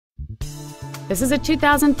This is a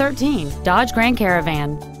 2013 Dodge Grand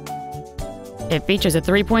Caravan. It features a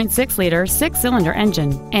 3.6-liter six-cylinder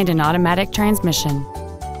engine and an automatic transmission.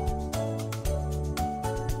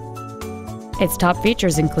 Its top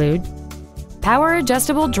features include power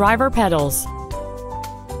adjustable driver pedals,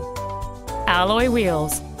 alloy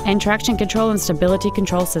wheels, and traction control and stability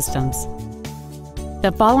control systems.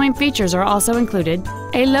 The following features are also included: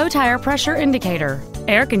 a low tire pressure indicator,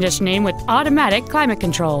 air conditioning with automatic climate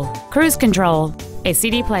control, cruise control, a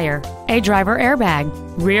CD player, a driver airbag,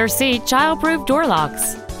 rear seat child-proof door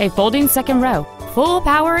locks, a folding second row, full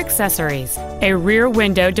power accessories, a rear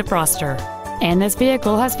window defroster, and this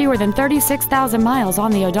vehicle has fewer than 36,000 miles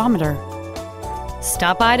on the odometer.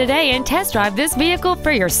 Stop by today and test drive this vehicle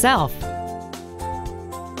for yourself.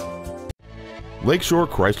 Lakeshore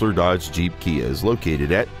Chrysler Dodge Jeep Kia is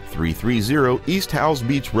located at 330 East Howze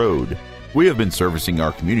Beach Road. We have been servicing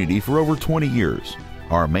our community for over 20 years.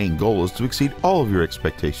 Our main goal is to exceed all of your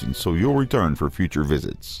expectations so you'll return for future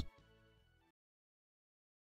visits.